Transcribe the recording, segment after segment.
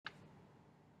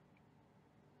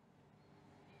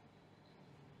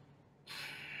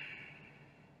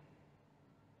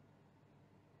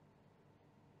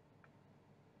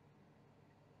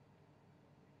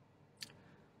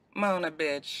Mona,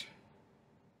 bitch.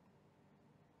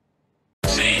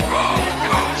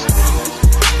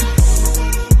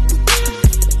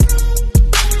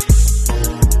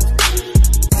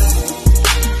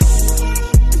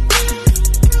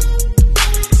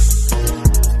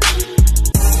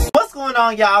 What's going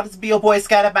on, y'all? This is your boy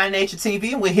Scattered by Nature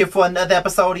TV, and we're here for another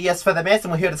episode of Yes for the Mess,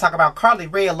 and we're here to talk about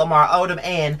Karlie, Lamar, Odom,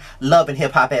 and Love and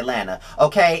Hip Hop Atlanta.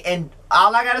 Okay, and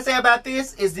all I gotta say about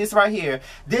this is this right here.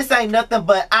 This ain't nothing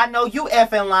but I know you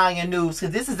effing lying news,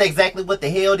 because this is exactly what the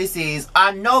hell this is.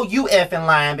 I know you effing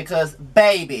lying because,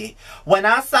 baby, when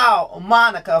I saw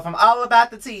Monica from All About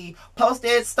the Tea post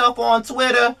that stuff on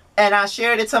Twitter, and I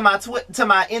shared it to my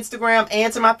Instagram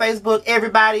and to my Facebook,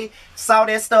 everybody saw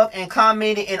that stuff and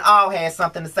commented and all had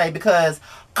something to say, because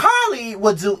Karlie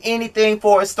would do anything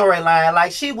for a storyline.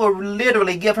 Like, she would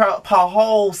literally give her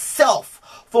whole self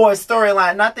for a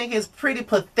storyline. And I think it's pretty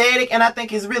pathetic, and I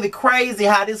think it's really crazy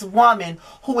how this woman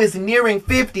who is nearing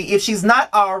 50, if she's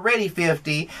not already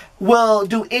 50, will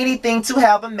do anything to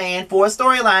have a man for a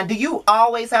storyline. Do you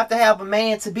always have to have a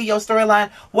man to be your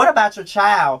storyline? What about your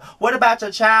child? What about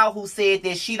your child who said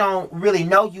that she don't really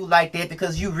know you like that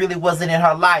because you really wasn't in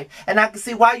her life? And I can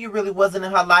see why you really wasn't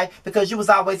in her life, because you was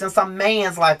always in some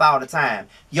man's life all the time.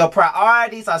 Your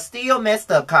priorities are still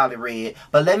messed up, Karlie Red.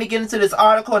 But let me get into this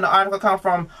article, and the article comes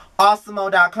from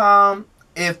Osmo.com,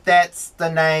 if that's the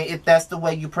name, if that's the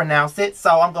way you pronounce it.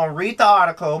 So I'm going to read the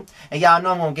article, and y'all know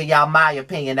I'm going to give y'all my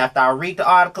opinion after I read the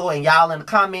article, and y'all in the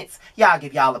comments, y'all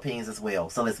give y'all opinions as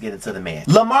well. So let's get into the mess.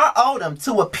 Lamar Odom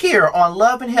to appear on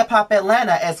Love and Hip Hop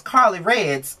Atlanta as Karlie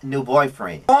Red's new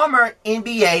boyfriend. Former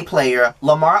NBA player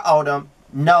Lamar Odom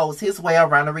knows his way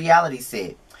around a reality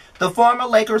set. The former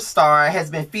Lakers star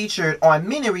has been featured on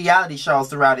many reality shows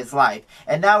throughout his life,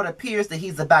 and now it appears that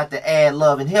he's about to add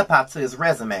Love and Hip Hop to his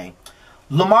resume.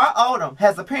 Lamar Odom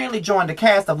has apparently joined the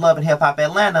cast of Love and Hip Hop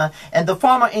Atlanta, and the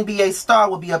former NBA star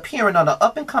will be appearing on the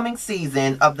up-and-coming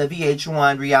season of the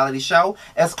VH1 reality show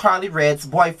as Karlie Red's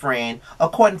boyfriend,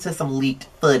 according to some leaked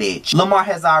footage. Lamar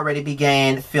has already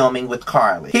began filming with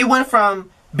Karlie. He went from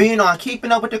being on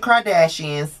Keeping Up with the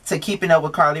Kardashians to Keeping Up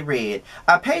with Karlie Red.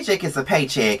 A paycheck is a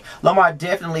paycheck. Lamar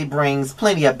definitely brings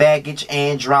plenty of baggage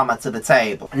and drama to the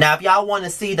table. Now, if y'all want to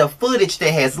see the footage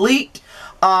that has leaked,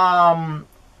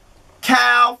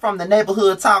 Kyle from the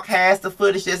Neighborhood Talk has the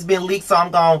footage that's been leaked, so I'm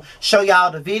going to show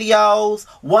y'all the videos.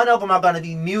 One of them are going to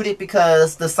be muted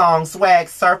because the song Swag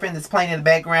Surfing is playing in the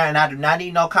background, and I do not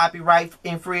need no copyright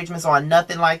infringements or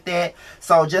nothing like that.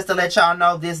 So just to let y'all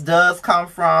know, this does come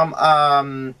from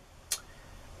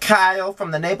Kyle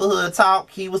from the Neighborhood Talk.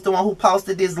 He was the one who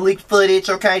posted this leaked footage,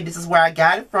 okay? This is where I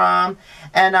got it from.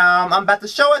 And I'm about to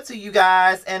show it to you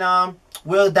guys, and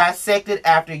we'll dissect it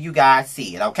after you guys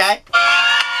see it, okay?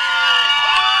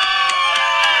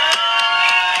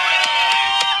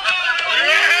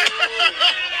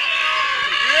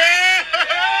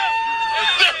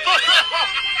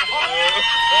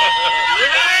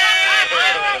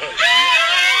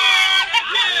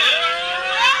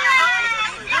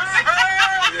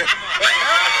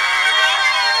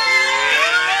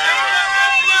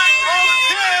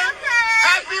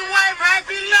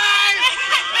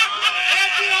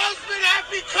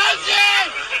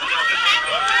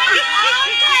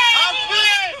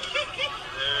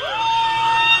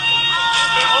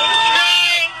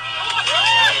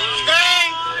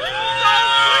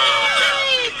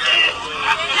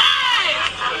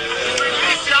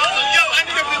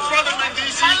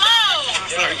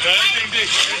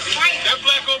 That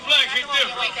black on black hit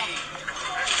different.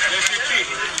 That's your key.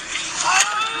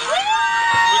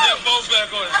 Put that bow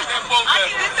back on it. Put that bow back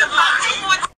on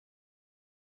it.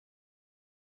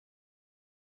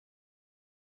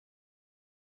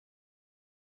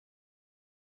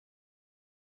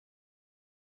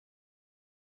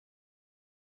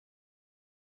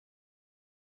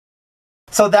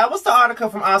 So that was the article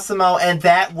from Osmo, and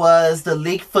that was the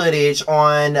leaked footage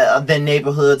on the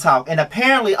Neighborhood Talk. And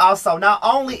apparently also, not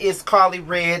only is Karlie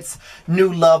Red's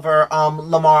new lover,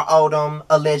 Lamar Odom,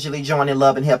 allegedly joining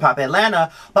Love and Hip Hop Atlanta,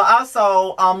 but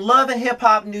also Love and Hip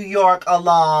Hop New York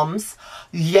alums,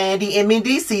 Yandy and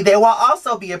Mendici, they will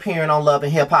also be appearing on Love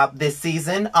and Hip Hop this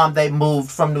season. They moved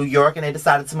from New York and they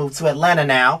decided to move to Atlanta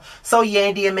now. So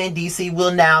Yandy and Mendici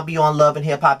will now be on Love and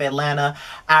Hip Hop Atlanta.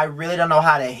 I really don't know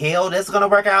how the hell that's going to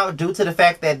work out due to the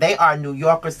fact that they are New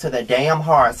Yorkers to the damn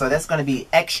heart. So that's going to be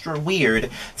extra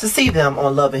weird to see them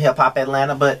on Love and Hip Hop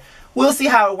Atlanta. But We'll see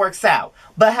how it works out.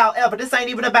 But however, this ain't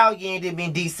even about Yandy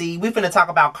being DC. We finna talk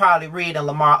about Karlie Redd and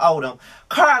Lamar Odom.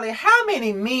 Karlie, how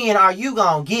many men are you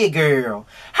gonna get, girl?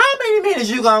 How many men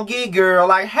is you gonna get, girl?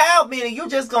 Like, how many? You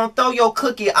just gonna throw your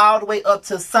cookie all the way up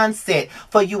to sunset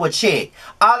for you a check?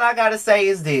 All I gotta say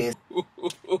is this.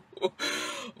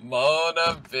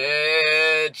 Mona,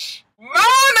 bitch.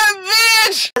 Mona,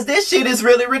 bitch! This shit is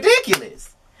really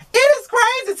ridiculous. It is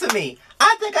crazy to me.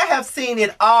 I think I have seen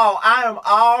it all. I am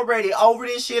already over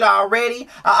this shit already.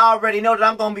 I already know that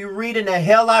I'm going to be reading the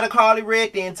hell out of Karlie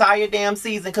Redd the entire damn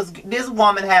season, because this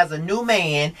woman has a new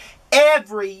man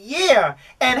every year.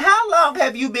 And how long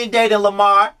have you been dating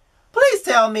Lamar? Please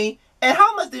tell me. And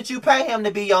how much did you pay him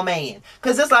to be your man?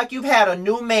 Because it's like you've had a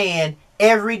new man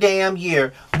every damn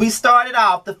year. We started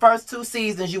off the first 2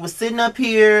 seasons. You were sitting up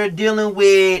here dealing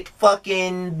with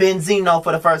fucking Benzino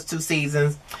for the first 2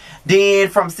 seasons. Then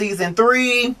from season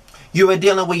 3, you were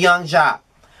dealing with Young Jock.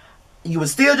 You were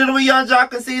still dealing with Young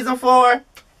Jock in season 4.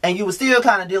 And you were still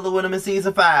kind of dealing with him in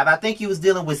season 5. I think you was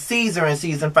dealing with Caesar in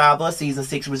season 5 or season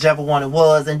 6, whichever one it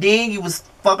was. And then you was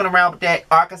fucking around with that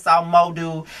Arkansas Mo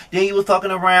dude. Then you was fucking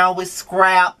around with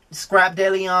Scrap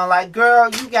DeLeon. Like,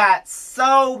 girl, you got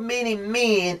so many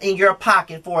men in your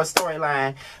pocket for a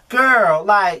storyline. Girl,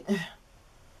 like,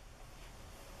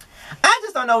 I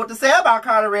just don't know what to say about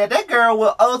Karlie Redd. That girl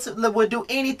would do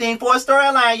anything for a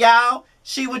storyline, y'all.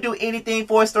 She would do anything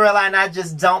for a storyline. I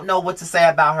just don't know what to say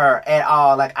about her at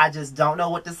all. Like, I just don't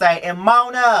know what to say. And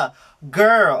Mona,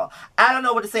 girl, I don't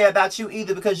know what to say about you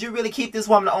either, because you really keep this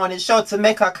woman on this show to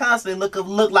make her constantly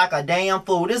look like a damn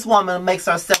fool. This woman makes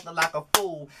herself look like a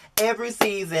fool every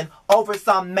season over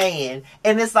some man.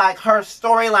 And it's like her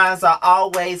storylines are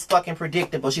always fucking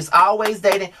predictable. She's always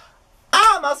dating.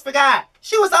 I almost forgot.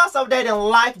 She was also dating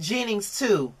Life Jennings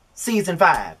too, season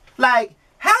 5. Like,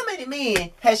 how many men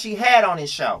has she had on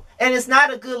this show? And it's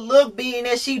not a good look, being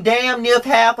that she damn near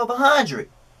half of 100.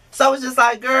 So it's just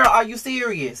like, girl, are you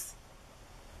serious?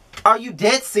 Are you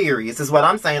dead serious is what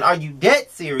I'm saying. Are you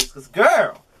dead serious? Because,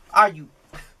 girl, are you...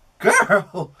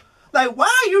 Girl, like,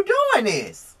 why are you doing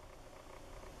this?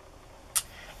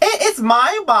 It's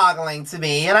mind-boggling to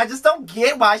me, and I just don't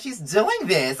get why she's doing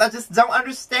this. I just don't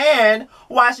understand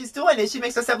why she's doing this. She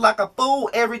makes herself like a fool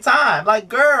every time. Like,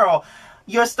 girl,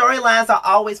 your storylines are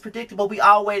always predictable. We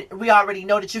already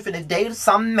know that you're finna date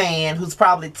some man who's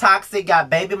probably toxic, got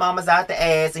baby mamas out the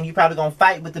ass, and you probably gonna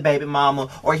fight with the baby mama,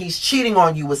 or he's cheating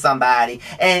on you with somebody,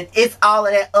 and it's all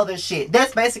of that other shit.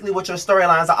 That's basically what your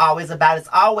storylines are always about. It's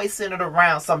always centered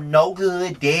around some no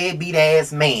good, deadbeat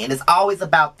ass man. It's always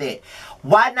about that.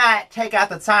 Why not take out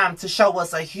the time to show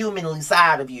us a humanly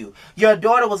side of you? Your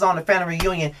daughter was on the family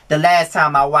reunion the last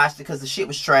time I watched it, because the shit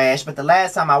was trash. But the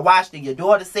last time I watched it, your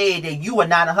daughter said that you were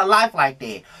not in her life like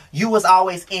that. You was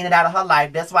always in and out of her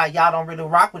life. That's why y'all don't really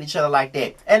rock with each other like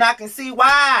that. And I can see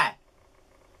why.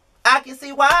 I can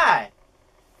see why.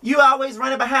 You always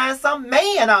running behind some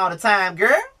man all the time,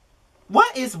 girl.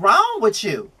 What is wrong with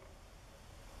you?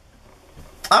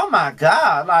 Oh my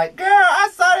God. Like, girl, I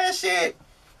saw that shit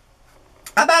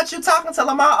about you talking to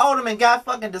Lamar Odom and got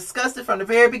fucking disgusted from the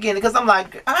very beginning, because I'm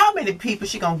like, how many people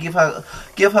she gonna give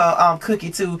her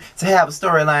cookie to have a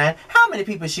storyline? How many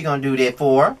people she gonna do that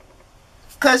for?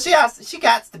 Because she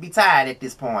got to be tired at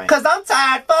this point. Because I'm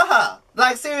tired for her.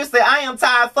 Like, seriously, I am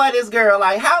tired for this girl.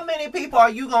 Like, how many people are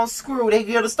you gonna screw to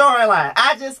get a storyline?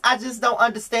 I just don't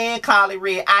understand Karlie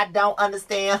Redd. I don't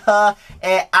understand her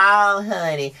at all,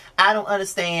 honey. I don't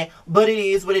understand, but it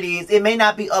is what it is. It may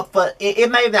not be up for it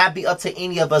may not be up to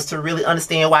any of us to really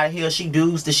understand why the hell she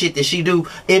does the shit that she do.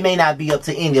 It may not be up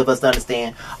to any of us to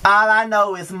understand. All I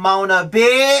know is Mona,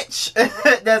 bitch.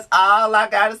 That's all I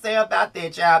gotta say about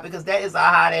that, child, because that is a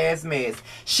hot ass mess.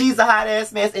 She's a hot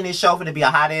ass mess, and it's showing to be a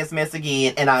hot ass mess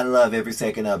again, and I love every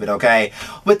second of it, okay?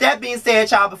 With that being said,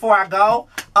 y'all, before I go,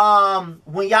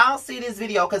 when y'all see this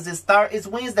video, because it's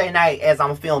Wednesday night as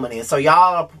I'm filming it, so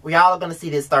y'all are gonna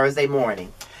see this Thursday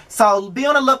morning. So be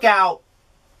on the lookout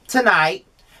tonight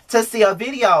to see a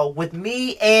video with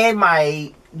me and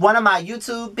one of my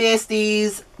YouTube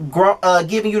besties,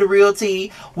 giving you the real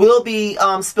tea. We'll be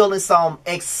spilling some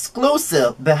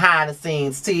exclusive behind the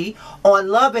scenes tea on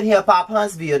Love and Hip Hop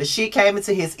Huntsville. The shit came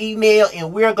into his email,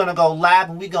 and we're gonna go live,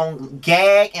 and we're gonna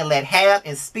gag and let have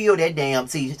and spill that damn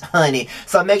tea, honey.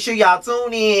 So make sure y'all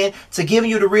tune in to Giving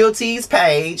You the Real Tea's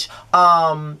page.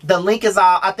 The link is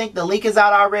out. I think the link is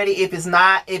out already. If it's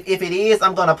not, if it is,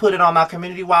 I'm gonna put it on my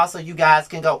community wall so you guys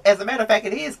can go. As a matter of fact,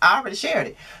 it is. I already shared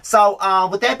it. So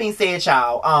with that being said,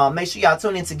 y'all, make sure y'all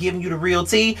tune in to Giving You the Real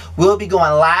Tea. We'll be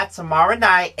going live tomorrow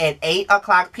night at 8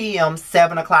 o'clock p.m.,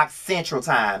 7 o'clock Central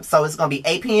Time. So it's going to be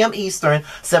 8 p.m. Eastern,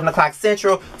 7 o'clock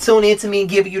Central. Tune in to me and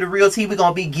Giving You the Real Tea. We're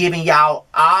going to be giving y'all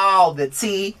all the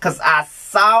tea because I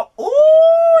saw, ooh,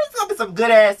 it's going to be some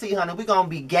good ass tea, honey. We're going to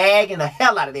be gagging the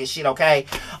hell out of this shit, okay?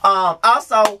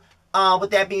 Also,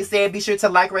 with that being said, be sure to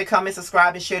like, rate, comment,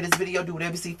 subscribe, and share this video. Do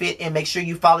whatever you see fit. And make sure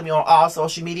you follow me on all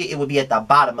social media. It will be at the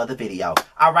bottom of the video.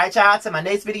 Alright, y'all. Till my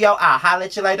next video, I'll holler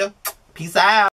at you later. Peace out.